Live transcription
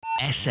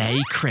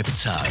SA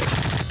Crypto,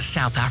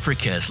 South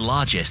Africa's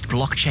largest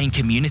blockchain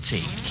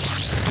community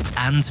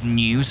and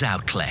news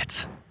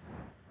outlet.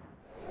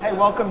 Hey,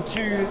 welcome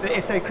to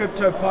the SA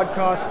Crypto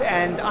podcast,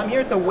 and I'm here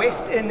at the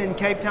West Inn in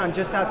Cape Town,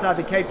 just outside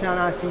the Cape Town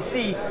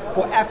ICC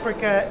for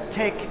Africa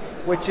Tech,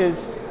 which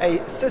is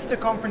a sister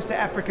conference to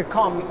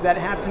AfricaCom that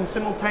happens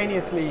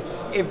simultaneously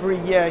every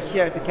year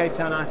here at the Cape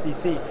Town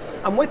ICC.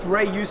 I'm with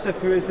Ray Youssef,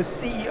 who is the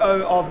CEO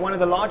of one of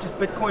the largest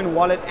Bitcoin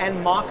wallet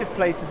and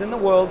marketplaces in the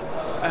world.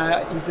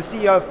 He's the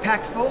CEO of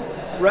Paxful.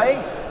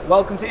 Ray,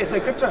 welcome to SA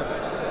Crypto.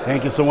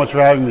 Thank you so much for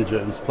having me,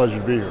 James. It's a pleasure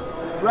to be here.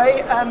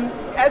 Ray,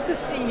 as the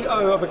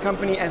CEO of a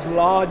company as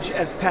large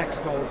as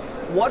Paxful,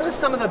 what are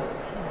some of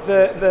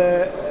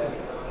the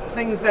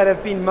things that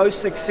have been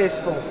most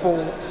successful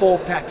for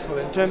Paxful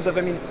in terms of,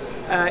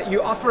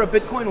 you offer a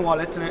Bitcoin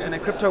wallet and a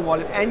crypto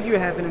wallet, and you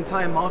have an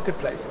entire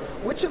marketplace.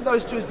 Which of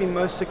those two has been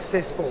most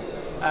successful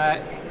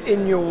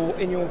in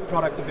your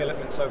product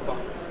development so far?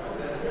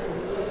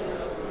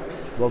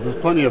 Well, there's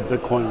plenty of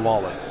Bitcoin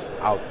wallets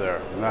out there,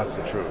 and that's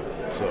the truth.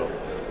 So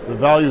the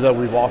value that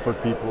we've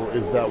offered people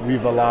is that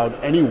we've allowed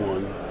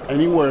anyone,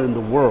 anywhere in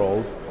the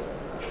world,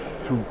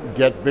 to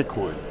get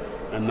Bitcoin,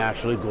 and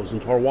naturally it goes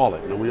into our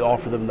wallet. And we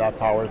offer them that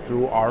power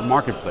through our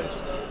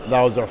marketplace.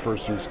 That was our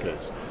first use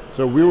case.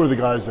 So we were the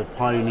guys that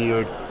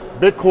pioneered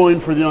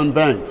Bitcoin for the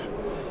unbanked,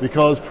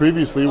 because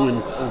previously, when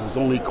it was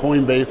only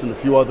Coinbase and a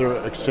few other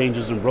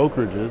exchanges and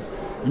brokerages,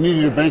 you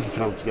needed a bank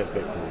account to get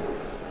Bitcoin.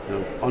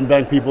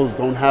 Unbanked people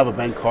don't have a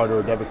bank card or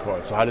a debit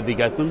card. So how did they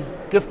get them?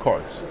 Gift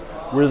cards.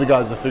 We're the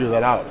guys that figured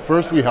that out.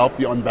 First, we helped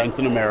the unbanked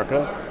in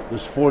America.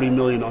 There's 40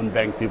 million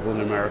unbanked people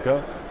in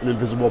America, an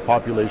invisible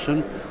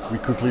population. We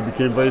quickly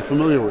became very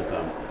familiar with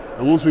them.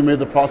 And once we made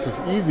the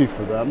process easy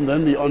for them,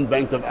 then the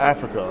unbanked of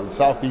Africa and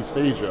Southeast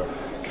Asia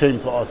came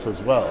to us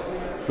as well.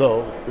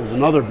 So there's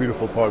another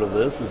beautiful part of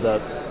this, is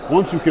that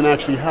once you can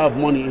actually have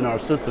money in our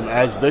system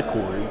as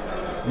Bitcoin,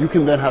 you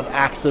can then have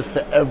access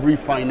to every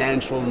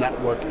financial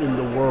network in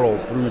the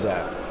world through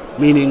that.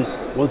 Meaning,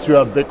 once you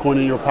have Bitcoin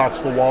in your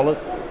Paxful wallet,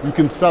 you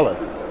can sell it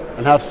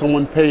and have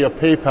someone pay a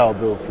PayPal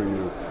bill for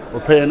you, or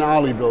pay an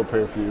Ali bill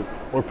pay for you,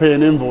 or pay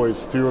an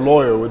invoice to your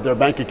lawyer with their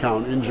bank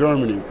account in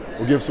Germany,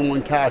 or give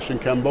someone cash in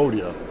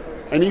Cambodia.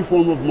 Any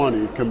form of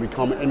money can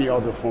become any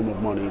other form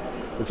of money.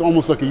 It's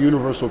almost like a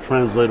universal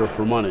translator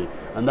for money,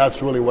 and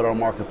that's really what our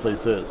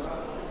marketplace is.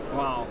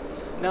 Wow.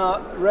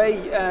 Now,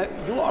 Ray,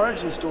 your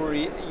origin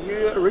story,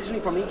 you're originally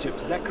from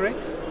Egypt, is that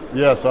correct?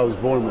 Yes, I was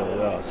born there,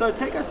 yeah. So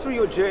take us through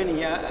your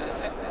journey.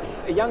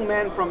 A young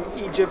man from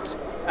Egypt,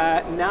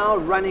 now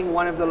running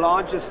one of the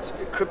largest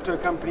crypto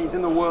companies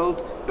in the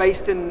world,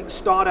 based in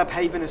Startup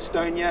Haven,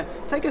 Estonia.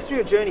 Take us through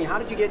your journey. How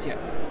did you get here?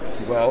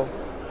 Well,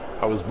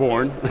 I was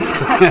born.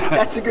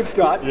 That's a good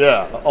start.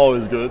 Yeah,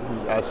 always good.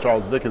 Ask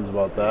Charles Dickens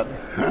about that.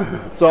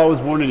 So I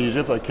was born in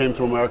Egypt. I came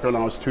to America when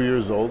I was 2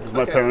 years old, because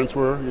my parents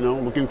were,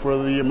 looking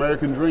for the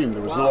American dream.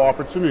 There was no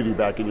opportunity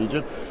back in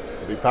Egypt.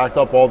 So they packed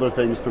up all their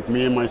things, took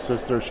me and my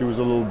sister. She was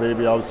a little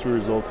baby. I was 2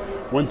 years old.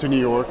 Went to New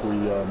York. We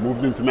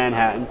moved into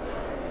Manhattan.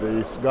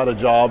 They got a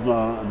job,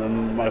 and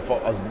then my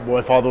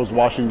father was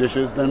washing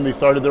dishes. Then they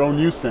started their own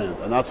newsstand,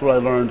 and that's what I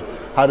learned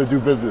how to do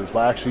business,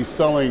 by actually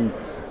selling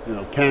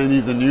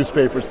candies and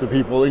newspapers to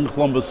people in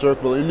Columbus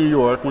Circle in New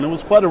York, when it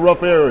was quite a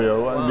rough area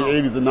in the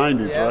 80s and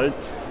 90s, right?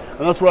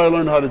 And that's where I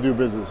learned how to do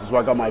business. That's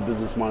where I got my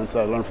business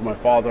mindset. I learned from my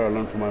father, I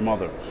learned from my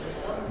mother.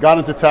 Got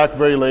into tech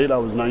very late. I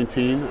was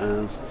 19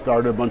 and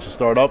started a bunch of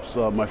startups.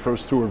 My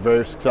first two were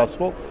very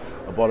successful.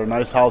 I bought a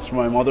nice house for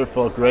my mother,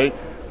 felt great.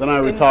 Then I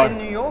retired. In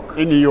New York?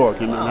 In New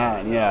York, in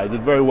Manhattan, yeah. I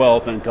did very well,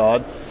 thank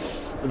God.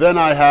 Then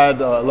I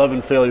had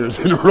 11 failures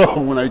in a row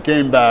when I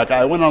came back.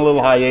 I went on a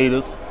little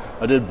hiatus.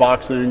 I did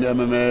boxing,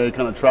 MMA,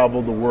 kind of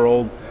traveled the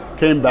world.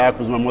 Came back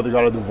because my mother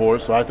got a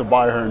divorce, so I had to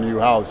buy her a new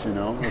house,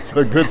 That's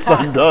what a good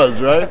son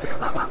does, right?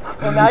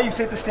 Well, now you've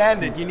set the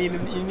standard. You need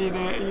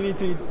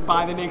to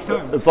buy the next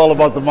home. It's all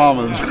about the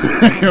mama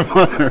and your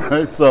mother,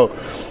 right? So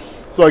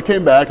I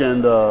came back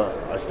and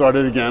I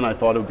started again. I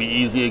thought it would be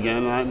easy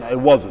again, and it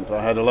wasn't.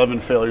 I had 11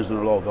 failures in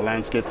a row. The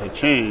landscape had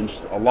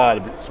changed a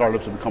lot.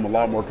 Startups have become a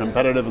lot more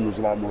competitive, and there's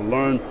a lot more to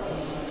learn.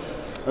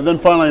 And then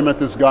finally I met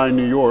this guy in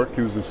New York.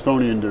 He was an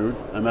Estonian dude.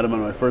 I met him at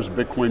my first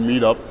Bitcoin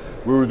meetup.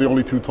 We were the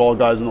only two tall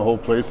guys in the whole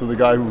place, so the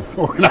guy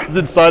who organized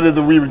it decided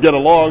that we would get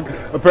along.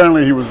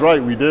 Apparently he was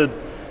right, we did.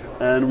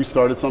 And we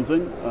started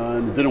something,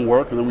 and it didn't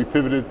work, and then we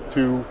pivoted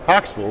to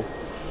Paxful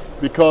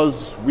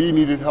because we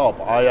needed help.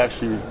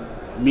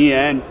 Me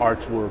and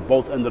Artur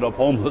both ended up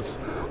homeless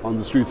on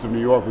the streets of New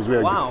York.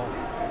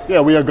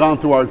 We had gone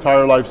through our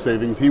entire life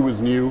savings. He was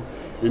new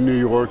in New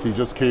York. He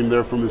just came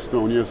there from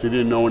Estonia, so he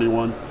didn't know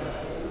anyone.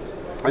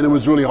 And it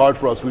was really hard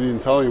for us. We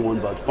didn't tell anyone,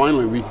 but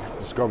finally we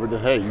discovered that,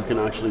 hey, you can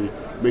actually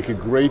make a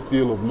great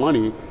deal of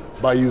money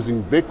by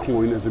using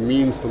Bitcoin as a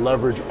means to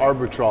leverage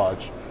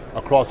arbitrage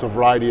across a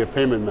variety of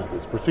payment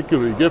methods,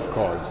 particularly gift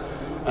cards.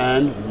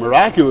 And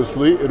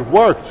miraculously, it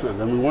worked. And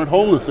then we weren't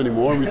homeless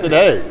anymore. And we said,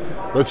 hey,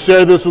 let's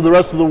share this with the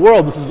rest of the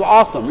world. This is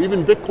awesome.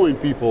 Even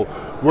Bitcoin people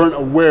weren't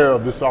aware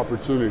of this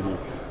opportunity.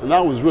 And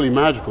that was really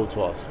magical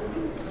to us.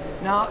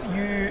 Now,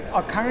 you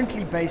are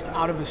currently based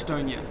out of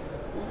Estonia.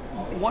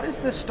 What is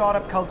the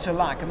startup culture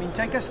like? I mean,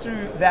 take us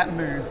through that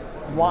move,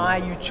 why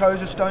you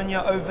chose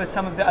Estonia over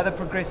some of the other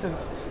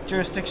progressive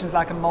jurisdictions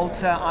like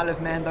Malta, Isle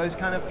of Man, those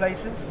kind of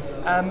places.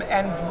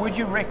 And would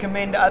you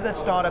recommend other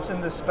startups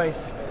in this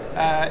space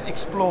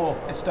explore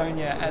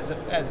Estonia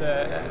as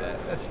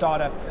a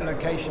startup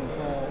location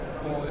for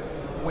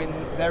when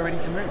they're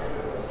ready to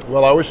move?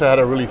 Well, I wish I had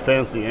a really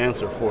fancy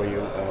answer for you.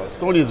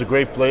 Estonia is a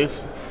great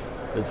place.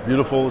 It's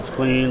beautiful, it's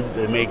clean,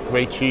 they make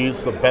great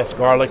cheese, the best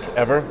garlic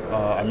ever.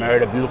 I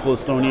married a beautiful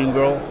Estonian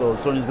girl, so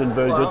Estonia's been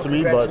very good to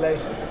me. But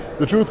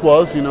the truth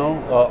was,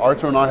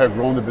 Artur and I had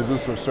grown the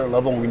business to a certain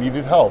level and we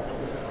needed help,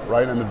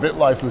 right? And the BIT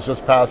license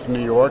just passed in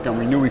New York and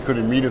we knew we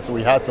couldn't meet it, so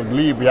we had to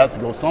leave, we had to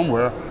go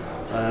somewhere.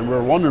 And we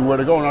were wondering where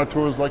to go, and Artur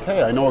was like,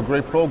 hey, I know a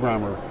great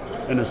programmer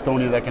in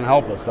Estonia that can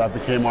help us. That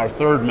became our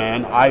third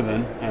man,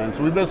 Ivan, and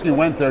so we basically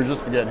went there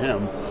just to get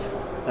him.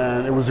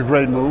 And it was a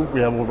great move. We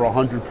have over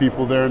 100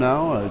 people there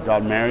now. I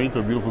got married to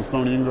a beautiful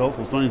Estonian girl,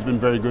 so Estonia's been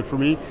very good for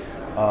me.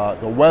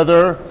 The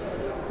weather,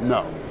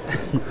 no.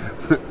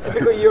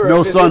 Typical Europe.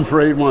 No sun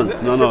for 8 months.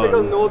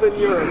 Typical Northern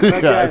Europe.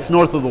 Okay. Yeah, it's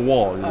north of the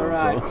wall. All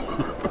right.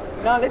 So.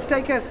 Now let's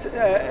take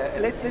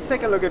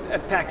a look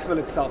at Paxful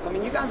itself. I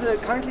mean, you guys are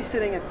currently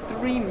sitting at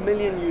 3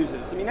 million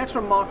users. I mean, that's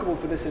remarkable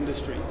for this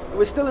industry.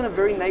 We're still in a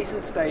very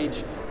nascent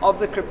stage of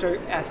the crypto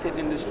asset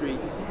industry.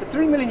 But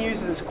 3 million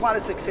users is quite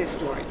a success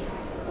story.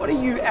 What do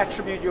you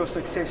attribute your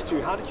success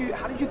to? How did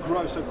you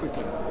grow so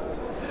quickly?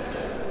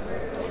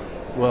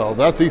 Well,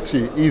 that's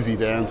easy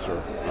to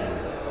answer.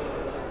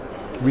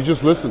 We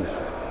just listened.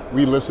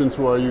 We listened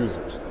to our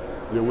users.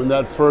 When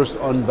that first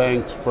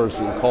unbanked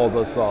person called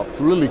us up,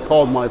 literally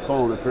called my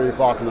phone at 3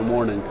 o'clock in the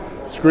morning,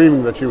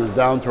 screaming that she was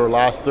down to her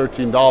last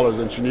 $13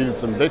 and she needed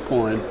some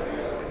Bitcoin,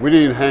 we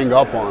didn't hang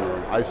up on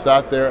her. I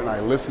sat there and I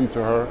listened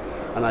to her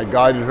and I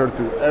guided her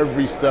through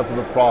every step of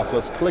the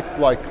process, click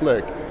by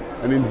click.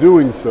 And in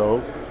doing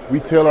so, we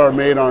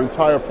tailor-made our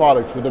entire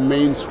product for the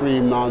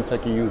mainstream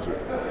non-techie user.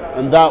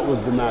 And that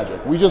was the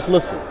magic. We just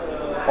listened.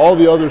 All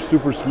the other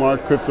super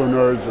smart crypto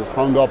nerds just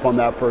hung up on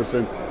that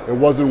person. It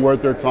wasn't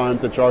worth their time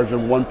to charge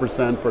them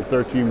 1% for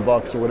 13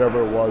 bucks or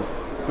whatever it was.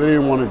 So they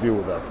didn't want to deal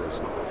with that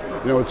person.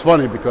 It's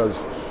funny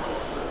because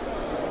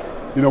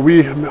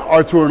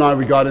Artur and I,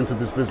 we got into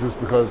this business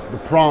because the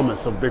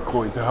promise of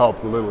Bitcoin to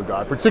help the little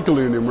guy,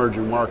 particularly in the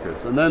emerging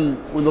markets. And then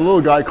when the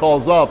little guy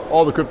calls up,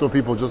 all the crypto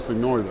people just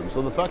ignore them.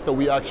 So the fact that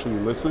we actually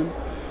listen,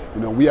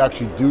 we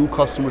actually do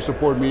customer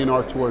support. Me and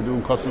Artur are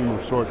doing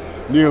customer support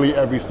nearly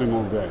every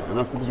single day. And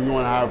that's because we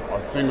want to have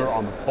our finger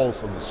on the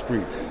pulse of the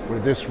street where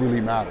this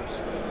really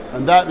matters.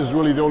 And that is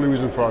really the only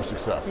reason for our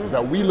success, is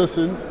that we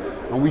listened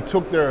and we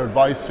took their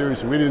advice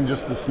seriously. We didn't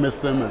just dismiss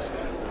them as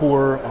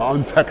poor,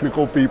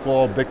 untechnical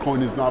people,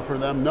 Bitcoin is not for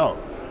them. No.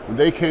 When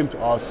they came to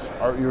us,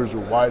 our ears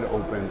were wide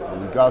open,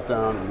 and we got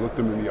down and we looked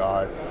them in the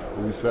eye,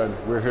 and we said,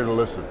 we're here to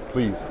listen.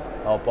 Please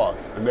help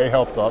us. And they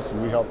helped us,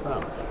 and we helped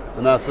them.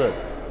 And that's it.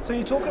 So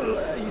you talk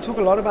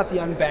a lot about the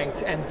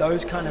unbanked and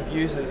those kind of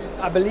users.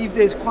 I believe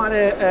there's quite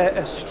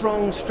a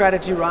strong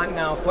strategy right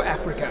now for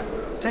Africa.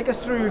 Take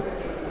us through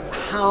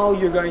how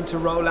you're going to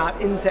roll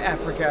out into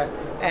Africa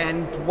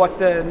and what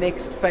the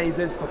next phase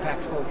is for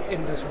Paxful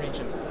in this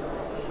region.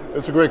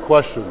 It's a great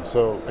question.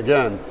 So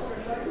again,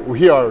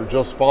 we are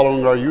just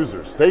following our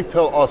users. They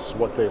tell us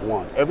what they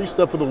want. Every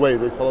step of the way,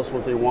 they tell us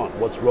what they want,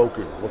 what's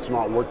broken, what's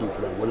not working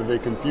for them, what are they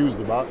confused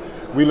about.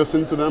 We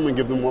listen to them and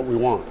give them what we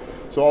want.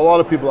 So a lot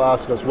of people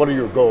ask us, what are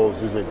your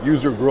goals? Is it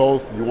user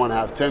growth? You want to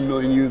have 10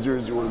 million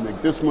users? You want to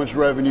make this much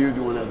revenue?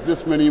 Do you want to have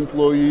this many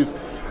employees?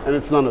 And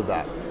it's none of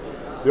that.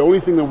 The only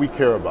thing that we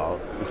care about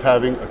is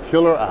having a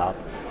killer app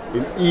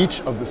in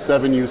each of the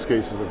 7 use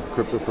cases of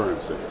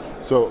cryptocurrency.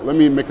 So let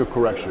me make a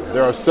correction.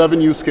 There are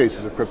 7 use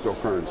cases of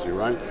cryptocurrency,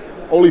 right?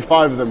 Only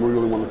 5 of them we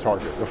really want to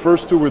target. The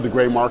first 2 were the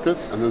gray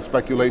markets and then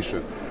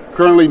speculation.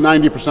 Currently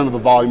 90% of the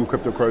volume of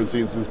cryptocurrency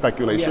is in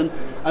speculation,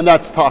 and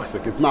that's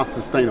toxic. It's not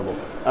sustainable.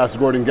 Ask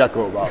Gordon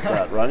Gekko about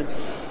that, right?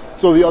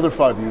 So the other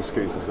 5 use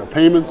cases are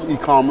payments,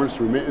 e-commerce,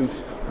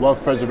 remittance,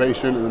 wealth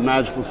preservation, and the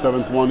magical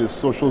 7th one is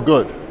social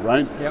good,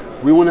 right?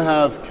 Yep. We want to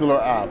have killer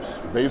apps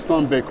based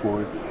on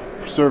Bitcoin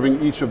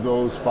serving each of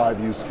those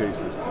 5 use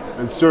cases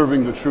and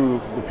serving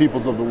the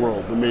peoples of the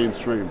world, the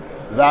mainstream.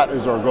 That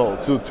is our goal.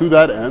 To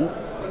that end,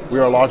 we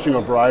are launching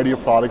a variety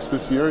of products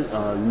this year.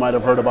 You might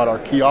have heard about our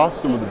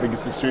kiosk. Some of the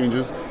biggest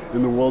exchanges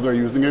in the world are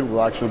using it.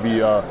 We'll actually be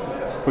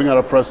putting out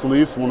a press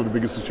release. One of the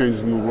biggest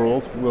exchanges in the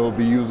world will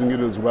be using it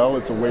as well.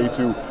 It's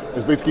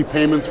basically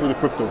payments for the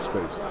crypto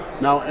space.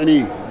 Now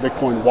any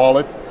Bitcoin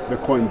wallet,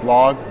 Bitcoin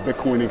blog,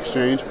 Bitcoin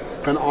exchange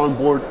can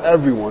onboard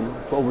everyone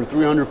for over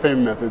 300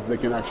 payment methods. They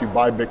can actually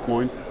buy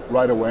Bitcoin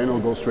right away and it'll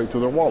go straight to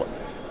their wallet.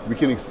 We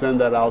can extend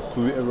that out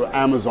to the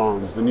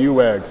Amazons, the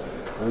Newegg's,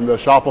 and the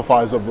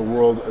Shopify's of the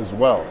world as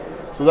well.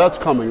 So that's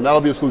coming. That'll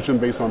be a solution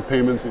based on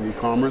payments and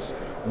e-commerce.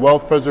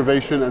 Wealth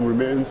preservation and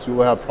remittance, you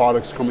will have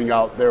products coming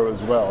out there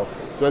as well.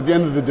 So at the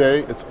end of the day,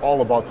 it's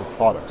all about the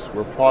products.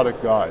 We're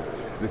product guys.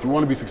 And if you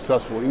want to be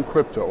successful in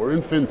crypto or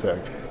in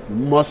fintech, you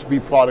must be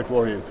product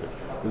oriented.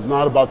 It's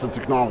not about the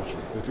technology.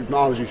 The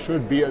technology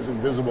should be as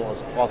invisible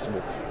as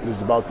possible. It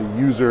is about the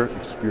user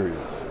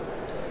experience.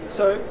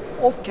 So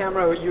off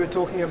camera, you were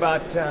talking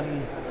about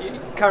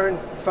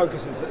current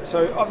focuses.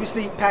 So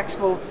obviously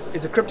Paxful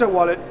is a crypto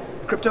wallet,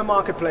 crypto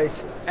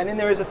marketplace, and then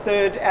there is a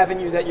third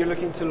avenue that you're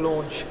looking to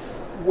launch.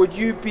 Would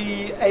you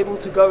be able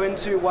to go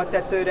into what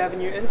that third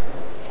avenue is?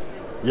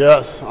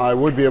 Yes, I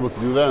would be able to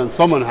do that, and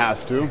someone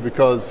has to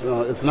because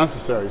it's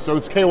necessary. So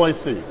it's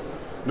KYC,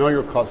 know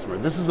your customer.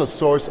 This is a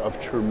source of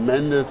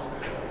tremendous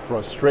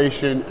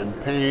frustration and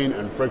pain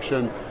and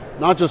friction,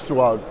 not just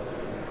throughout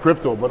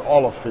crypto, but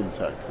all of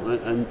fintech.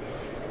 Right? And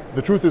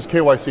the truth is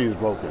KYC is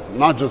broken,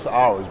 not just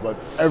ours, but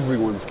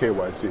everyone's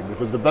KYC,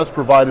 because the best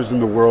providers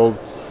in the world,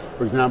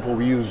 for example,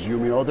 we use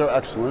Jumio, they're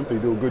excellent, they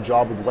do a good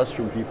job with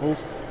Western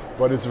peoples,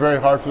 but it's very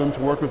hard for them to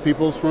work with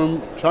peoples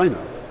from China,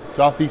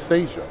 Southeast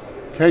Asia,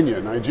 Kenya,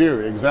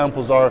 Nigeria.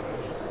 Examples are,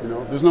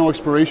 there's no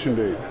expiration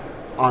date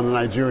on a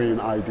Nigerian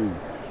ID.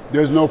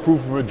 There's no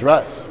proof of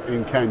address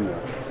in Kenya,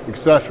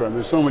 etc. And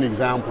there's so many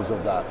examples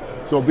of that.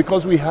 So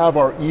because we have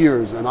our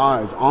ears and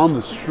eyes on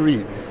the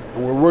street,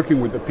 and we're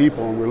working with the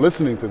people and we're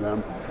listening to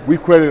them,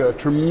 we've created a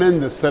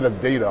tremendous set of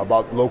data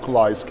about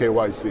localized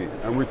KYC.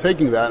 And we're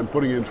taking that and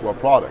putting it into a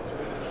product.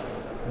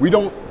 We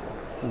don't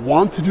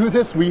want to do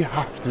this, we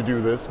have to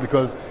do this,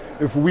 because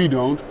if we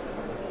don't,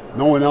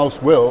 no one else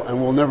will,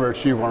 and we'll never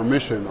achieve our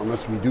mission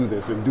unless we do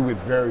this and do it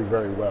very,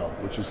 very well,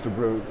 which is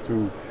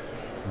to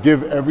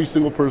give every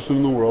single person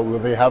in the world,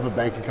 whether they have a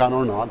bank account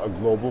or not, a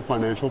global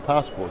financial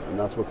passport, and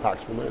that's what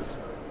Paxful is.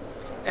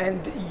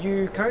 And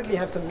you currently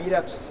have some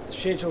meetups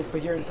scheduled for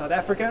here in South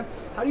Africa.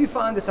 How do you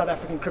find the South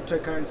African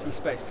cryptocurrency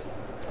space?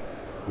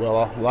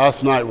 Well,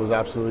 last night was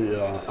absolutely,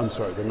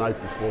 the night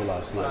before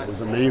last night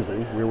was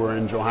amazing. We were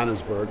in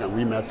Johannesburg and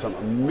we met some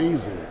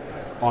amazing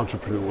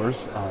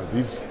entrepreneurs.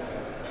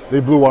 They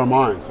blew our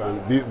minds.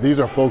 And these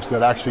are folks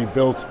that actually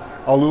built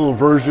a little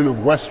version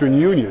of Western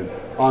Union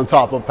on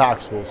top of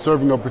Paxful,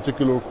 serving a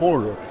particular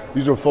corridor.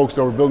 These are folks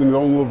that were building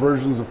their own little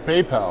versions of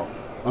PayPal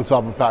on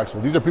top of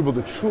Paxful. These are people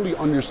that truly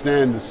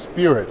understand the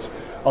spirit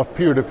of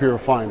peer-to-peer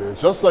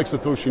finance, just like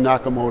Satoshi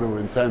Nakamoto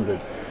intended.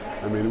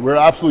 I mean, we're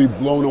absolutely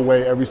blown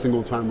away every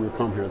single time we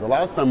come here. The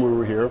last time we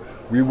were here,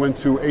 we went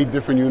to 8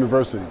 different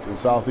universities in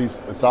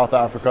South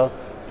Africa,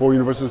 4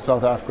 universities in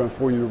South Africa and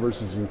 4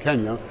 universities in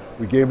Kenya.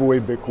 We gave away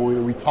Bitcoin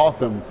and we taught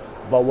them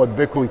about what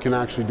Bitcoin can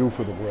actually do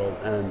for the world.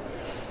 And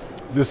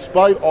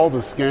despite all the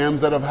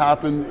scams that have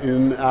happened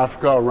in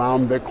Africa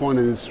around Bitcoin,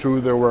 and it's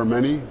true there were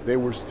many, they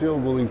were still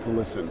willing to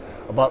listen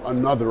about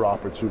another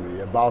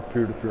opportunity, about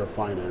peer-to-peer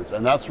finance.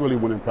 And that's really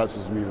what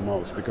impresses me the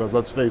most, because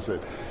let's face it,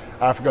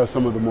 Africa has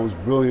some of the most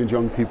brilliant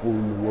young people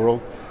in the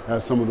world,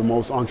 has some of the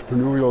most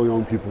entrepreneurial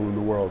young people in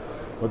the world.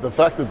 But the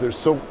fact that they're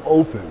so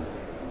open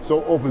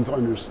to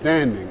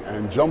understanding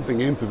and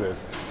jumping into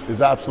this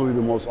is absolutely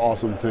the most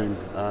awesome thing.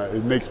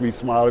 It makes me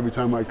smile every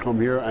time I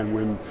come here,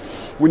 and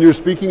when you're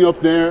speaking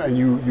up there and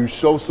you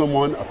show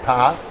someone a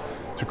path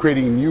to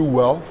creating new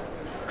wealth,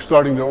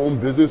 starting their own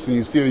business, and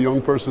you see a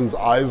young person's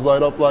eyes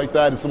light up like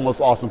that, it's the most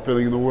awesome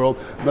feeling in the world.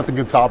 Nothing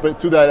can top it.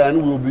 To that end,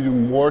 we will be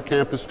doing more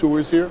campus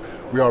tours here.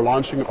 We are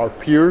launching our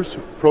Peers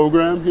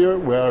program here,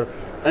 where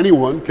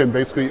anyone can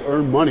basically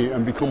earn money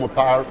and become a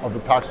part of the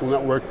Paxful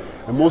network,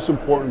 and most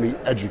importantly,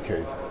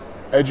 educate.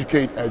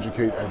 Educate.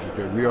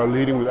 We are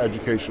leading with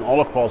education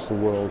all across the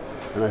world,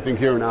 and I think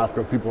here in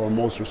Africa, people are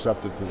most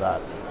receptive to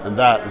that, and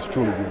that is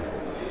truly beautiful.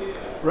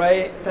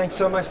 Ray, thanks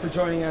so much for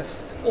joining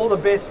us. All the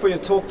best for your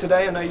talk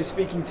today. I know you're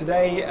speaking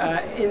today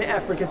in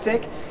Africa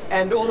Tech,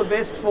 and all the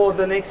best for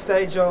the next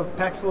stage of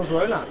Paxful's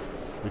rollout.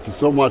 Thank you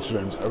so much,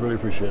 James. I really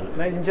appreciate it.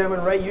 Ladies and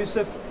gentlemen, Ray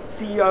Youssef,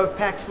 CEO of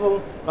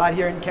Paxful, right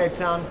here in Cape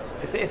Town.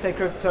 It's the SA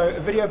Crypto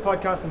video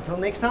podcast. Until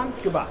next time,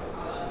 goodbye.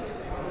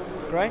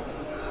 Great.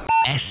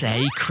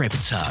 SA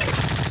Crypto,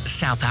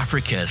 South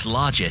Africa's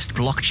largest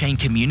blockchain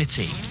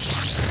community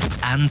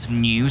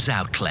and news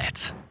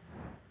outlet.